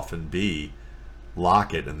more often be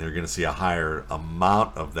Lockett, and they're going to see a higher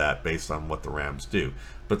amount of that based on what the Rams do.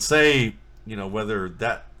 But say,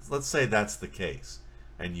 let's say that's the case,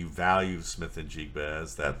 and you value Smith and Jigba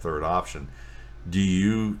as that third option. Do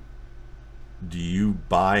you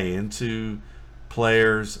buy into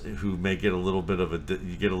players who may get a little bit of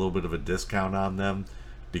a discount on them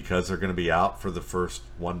because they're going to be out for the first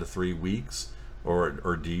 1 to 3 weeks? Or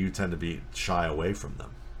do you tend to be shy away from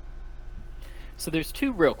them? So there's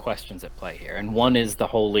two real questions at play here, and one is the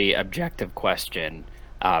wholly objective question: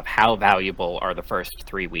 of how valuable are the first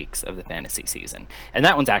 3 weeks of the fantasy season. And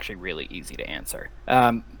that one's actually really easy to answer.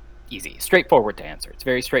 Straightforward to answer. It's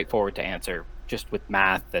very straightforward to answer, just with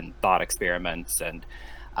math and thought experiments. And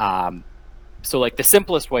so like the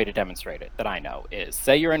simplest way to demonstrate it that I know is,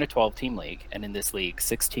 say you're in a 12-team league, and in this league,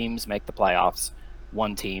 6 teams make the playoffs,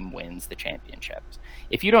 1 team wins the championships.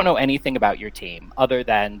 If you don't know anything about your team other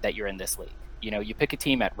than that you're in this league, you pick a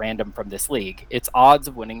team at random from this league, its odds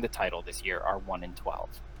of winning the title this year are 1 in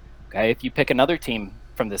 12. Okay, if you pick another team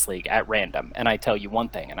from this league at random, and I tell you one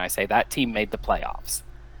thing, and I say that team made the playoffs,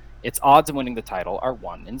 its odds of winning the title are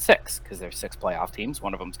 1 in 6, because there's 6 playoff teams,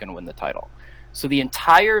 one of them is going to win the title. So the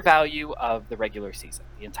entire value of the regular season,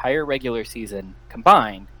 the entire regular season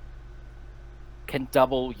combined, can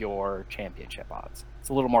double your championship odds. It's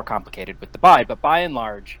a little more complicated with the bye, but by and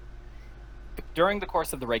large, during the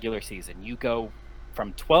course of the regular season, you go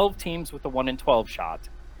from 12 teams with a 1 in 12 shot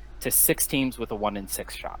to 6 teams with a 1 in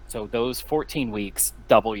 6 shot. So those 14 weeks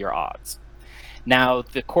double your odds. Now,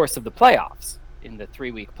 the course of the playoffs, in the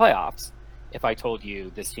 3-week playoffs, if I told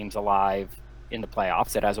you this team's alive in the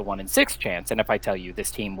playoffs, it has a 1 in 6 chance. And if I tell you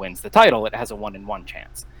this team wins the title, it has a 1 in 1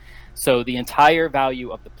 chance. So the entire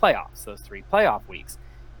value of the playoffs, those 3 playoff weeks,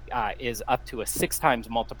 is up to a 6 times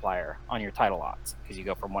multiplier on your title odds, because you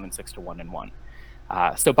go from 1 in 6 to 1 in 1.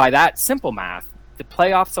 So by that simple math, the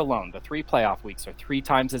playoffs alone, the 3 playoff weeks, are 3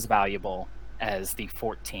 times as valuable as the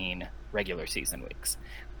 14 regular season weeks.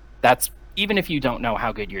 That's even if you don't know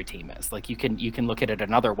how good your team is. Like, you can look at it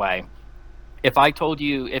another way. If I told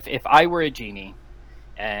you, if I were a genie,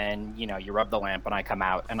 and you rub the lamp and I come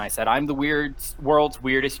out and I said, I'm the world's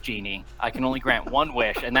weirdest genie, I can only grant one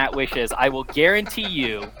wish, and that wish is, I will guarantee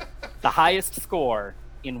you the highest score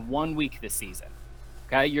in 1 week this season.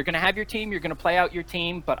 Okay, you're going to have your team, you're going to play out your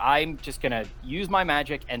team, but I'm just going to use my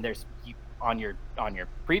magic, and on your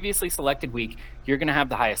previously selected week, you're going to have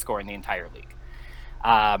the highest score in the entire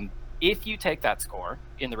league. If you take that score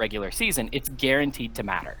in the regular season, it's guaranteed to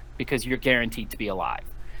matter, because you're guaranteed to be alive.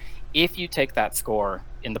 If you take that score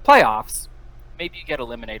in the playoffs, maybe you get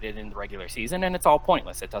eliminated in the regular season and it's all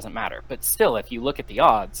pointless. It doesn't matter. But still, if you look at the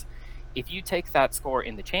odds, if you take that score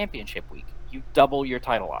in the championship week, you double your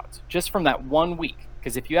title odds just from that 1 week.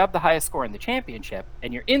 Because if you have the highest score in the championship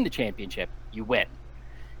and you're in the championship, you win.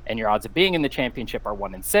 And your odds of being in the championship are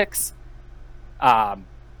 1 in 6.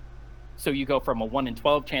 So you go from a 1 in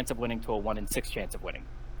 12 chance of winning to a 1 in 6 chance of winning,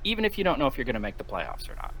 even if you don't know if you're going to make the playoffs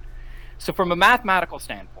or not. So from a mathematical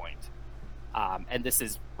standpoint, and this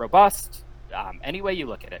is robust, any way you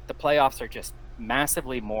look at it, the playoffs are just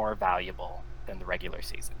massively more valuable than the regular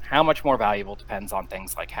season. How much more valuable depends on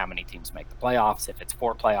things like how many teams make the playoffs. If it's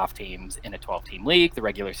 4 playoff teams in a 12-team league, the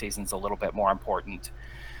regular season's a little bit more important.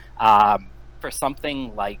 For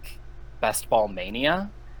something like Best Ball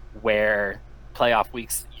Mania, where playoff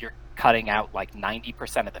weeks, you're cutting out like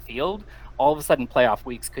 90% of the field, all of a sudden playoff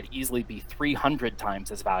weeks could easily be 300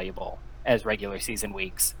 times as valuable as regular season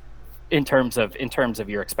weeks in terms of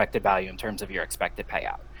your expected value, in terms of your expected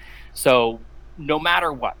payout. So no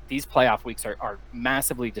matter what, these playoff weeks are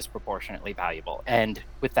massively disproportionately valuable. And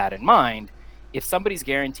with that in mind, if somebody's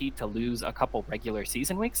guaranteed to lose a couple regular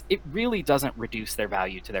season weeks, it really doesn't reduce their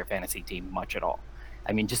value to their fantasy team much at all.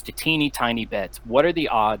 I mean, just a teeny tiny bit. What are the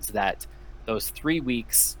odds that those 3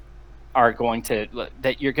 weeks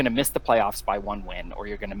that you're going to miss the playoffs by 1 win, or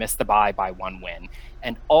you're going to miss the bye by 1 win?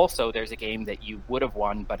 And also, there's a game that you would have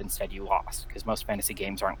won, but instead you lost, because most fantasy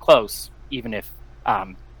games aren't close. Even if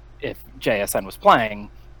JSN was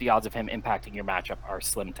playing, the odds of him impacting your matchup are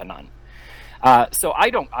slim to none. So I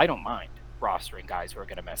don't mind rostering guys who are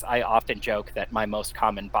going to miss. I often joke that my most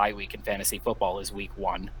common bye week in fantasy football is week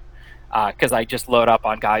 1, because I just load up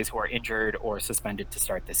on guys who are injured or suspended to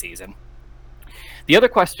start the season. The other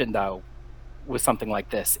question, though, with something like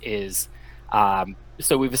this is,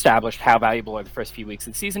 so we've established how valuable are the first few weeks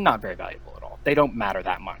of the season. Not very valuable at all. They don't matter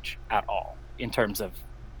that much at all in terms of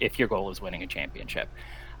if your goal is winning a championship.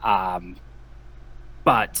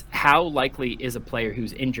 But how likely is a player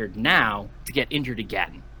who's injured now to get injured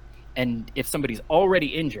again? And if somebody's already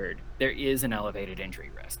injured, there is an elevated injury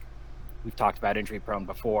risk. We've talked about injury prone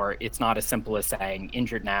before. It's not as simple as saying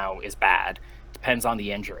injured now is bad. It depends on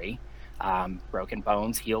the injury. Broken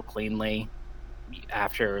bones heal cleanly.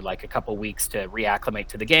 After like a couple weeks to reacclimate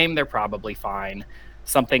to the game, they're probably fine.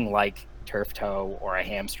 Something like turf toe or a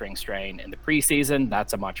hamstring strain in the preseason,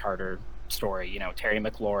 that's a much harder story. Terry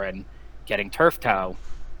McLaurin getting turf toe,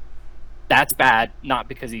 that's bad, not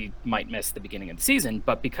because he might miss the beginning of the season,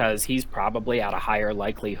 but because he's probably at a higher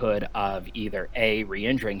likelihood of either A,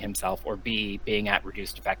 re-injuring himself, or B, being at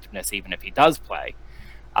reduced effectiveness even if he does play.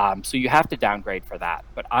 So you have to downgrade for that.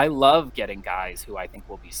 But I love getting guys who I think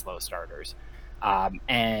will be slow starters.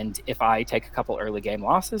 And if I take a couple early game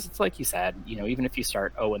losses, it's like you said, even if you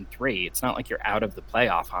start 0-3, it's not like you're out of the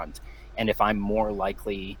playoff hunt. And if I'm more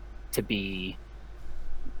likely to be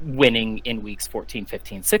winning in weeks 14,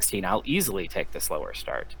 15, 16, I'll easily take the slower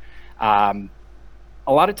start. A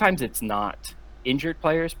lot of times it's not injured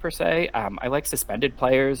players per se. I like suspended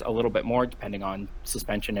players a little bit more, depending on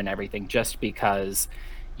suspension and everything, just because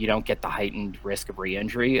you don't get the heightened risk of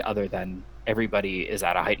re-injury, other than everybody is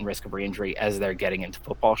at a heightened risk of re-injury as they're getting into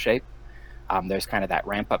football shape. There's kind of that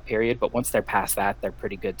ramp up period, but once they're past that, they're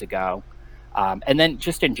pretty good to go. And then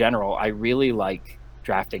just in general, I really like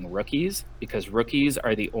drafting rookies, because rookies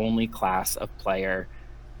are the only class of player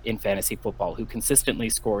in fantasy football who consistently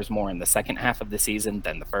scores more in the second half of the season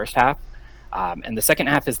than the first half. And the second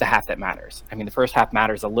half is the half that matters. I mean, the first half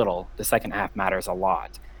matters a little, the second half matters a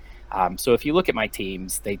lot. So if you look at my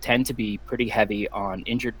teams, they tend to be pretty heavy on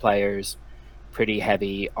injured players, pretty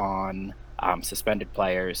heavy on suspended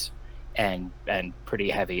players, and pretty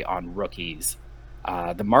heavy on rookies.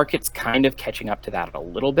 The market's kind of catching up to that a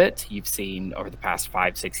little bit. You've seen over the past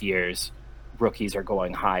 5-6 years, rookies are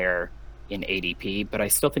going higher in ADP, but I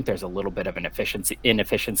still think there's a little bit of an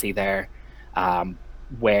inefficiency there,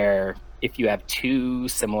 where if you have two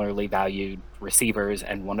similarly valued receivers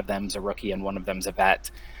and one of them's a rookie and one of them's a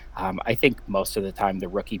vet, I think most of the time the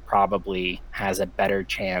rookie probably has a better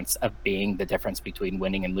chance of being the difference between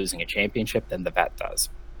winning and losing a championship than the vet does.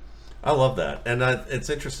 I love that, and it's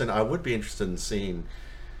interesting. I would be interested in seeing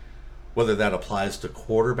whether that applies to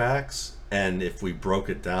quarterbacks, and if we broke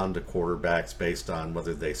it down to quarterbacks based on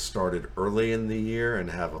whether they started early in the year and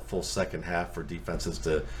have a full second half for defenses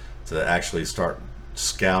to actually start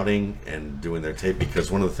scouting and doing their tape. Because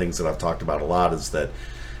one of the things that I've talked about a lot is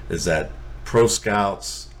that pro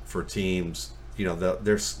scouts for teams,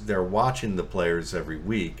 they're watching the players every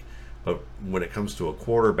week, but when it comes to a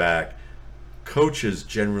quarterback, coaches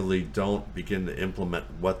generally don't begin to implement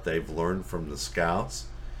what they've learned from the scouts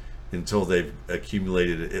until they've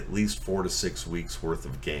accumulated at least 4 to 6 weeks worth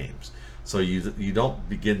of games. So you don't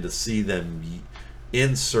begin to see them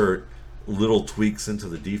insert little tweaks into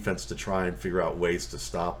the defense to try and figure out ways to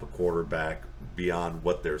stop a quarterback beyond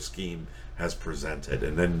what their scheme has presented.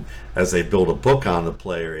 And then as they build a book on the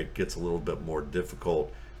player, it gets a little bit more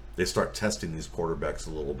difficult. They start testing these quarterbacks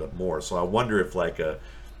a little bit more. So I wonder if like a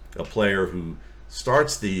player who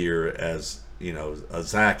starts the year as a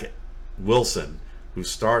Zach Wilson, who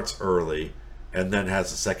starts early and then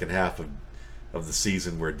has the second half of the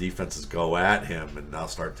season where defenses go at him and now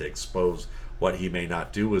start to expose what he may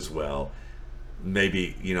not do as well.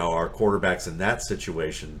 Maybe our quarterbacks in that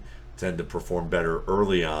situation tend to perform better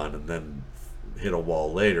early on and then hit a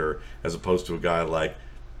wall later, as opposed to a guy like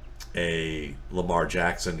a Lamar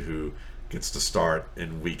Jackson who gets to start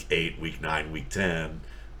in week 8, week 9, week 10,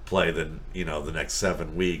 play the next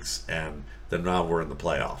 7 weeks, and then now we're in the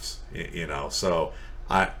playoffs. So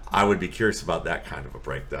I would be curious about that kind of a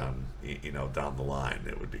breakdown. Down the line,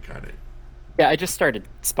 it would be kind of. Yeah, I just started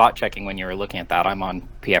spot checking when you were looking at that. I'm on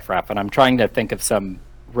PFRF, and I'm trying to think of some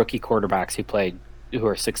rookie quarterbacks who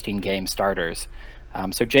are 16 game starters.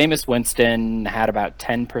 So Jameis Winston had about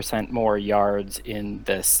 10% more yards in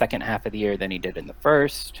the second half of the year than he did in the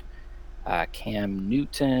first. Cam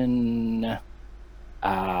Newton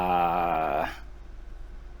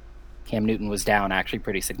was down actually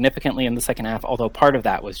pretty significantly in the second half, although part of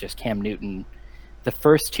that was just Cam Newton. The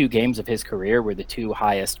first 2 games of his career were the 2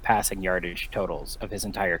 highest passing yardage totals of his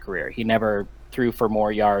entire career. He never threw for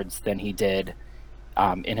more yards than he did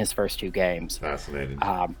in his first 2 games. Fascinating.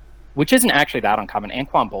 Which isn't actually that uncommon.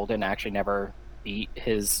 Anquan Boldin actually never beat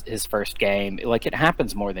his first game. Like, it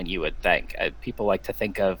happens more than you would think. People like to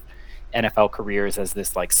think of NFL careers as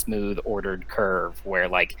this like smooth ordered curve where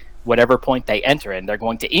like whatever point they enter in, they're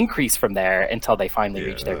going to increase from there until they finally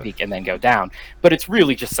reach their peak and then go down. But it's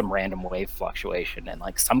really just some random wave fluctuation, and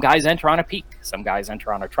like some guys enter on a peak, some guys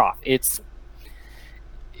enter on a trough. It's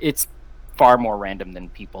far more random than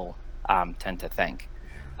people tend to think.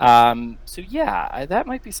 So yeah, that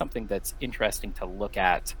might be something that's interesting to look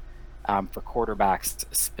at for quarterbacks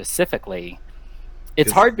specifically.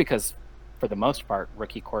 It's hard because for the most part,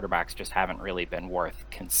 rookie quarterbacks just haven't really been worth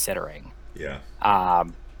considering. Yeah.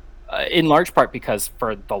 In large part because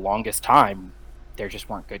for the longest time, there just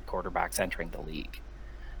weren't good quarterbacks entering the league.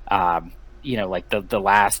 Like the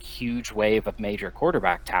last huge wave of major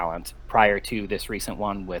quarterback talent prior to this recent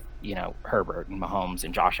one with, Herbert and Mahomes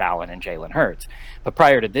and Josh Allen and Jalen Hurts. But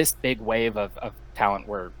prior to this big wave of talent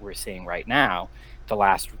we're seeing right now, the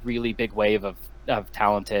last really big wave of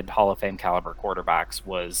talented Hall of Fame caliber quarterbacks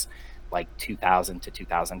was like 2000 to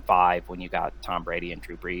 2005 when you got Tom Brady and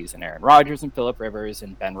Drew Brees and Aaron Rodgers and Phillip Rivers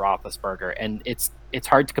and Ben Roethlisberger. And it's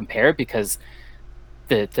hard to compare because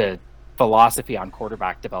the philosophy on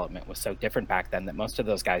quarterback development was so different back then that most of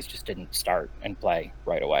those guys just didn't start and play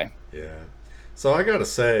right away. Yeah. So I gotta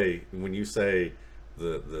say, when you say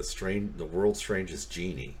the world's strangest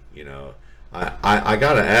genie, I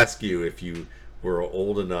gotta ask you if you were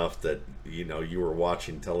old enough that you were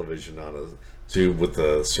watching television on a tube with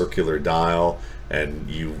a circular dial, and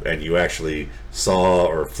you actually saw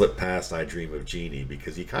or flipped past "I Dream of Jeannie,"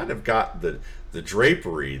 because you kind of got the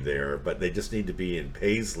drapery there, but they just need to be in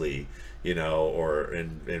paisley, or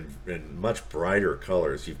in much brighter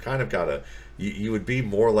colors. You've kind of got you would be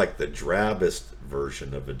more like the drabbest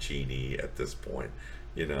version of a genie at this point,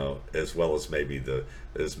 as well as the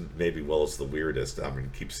weirdest. I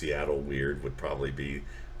mean, Keep Seattle Weird would probably be.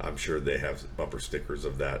 I'm sure they have bumper stickers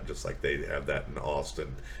of that, just like they have that in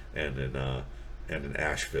Austin and in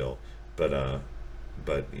Asheville. But I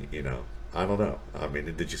don't know. I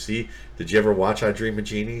mean, did you ever watch I Dream of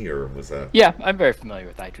Jeannie, or was that? Yeah, I'm very familiar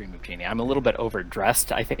with I Dream of Jeannie. I'm a little bit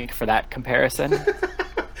overdressed, I think, for that comparison.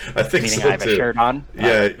 I think Meaning so I have too. a shirt on.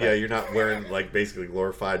 Yeah, you're not wearing like basically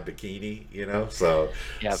glorified bikini, So,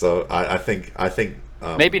 Yep. so I think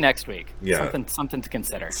Maybe next week. yeah. Something to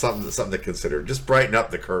consider. Something to consider. Just brighten up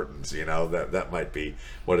the curtains, that might be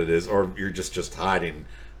what it is, or you're just hiding,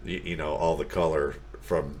 all the color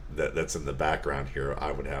from that's in the background here.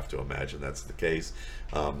 I would have to imagine that's the case.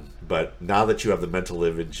 But now that you have the mental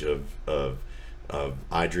image of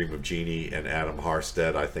I Dream of Jeannie and Adam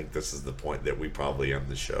Harstad, I think this is the point that we probably end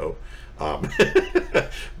the show.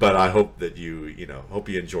 But I hope that hope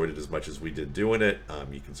you enjoyed it as much as we did doing it.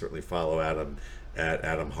 You can certainly follow Adam at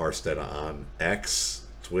Adam Harstad on X,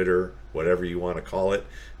 Twitter, whatever you want to call it.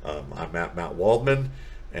 I'm at Matt Waldman,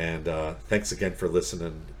 and thanks again for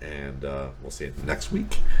listening, and we'll see you next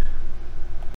week.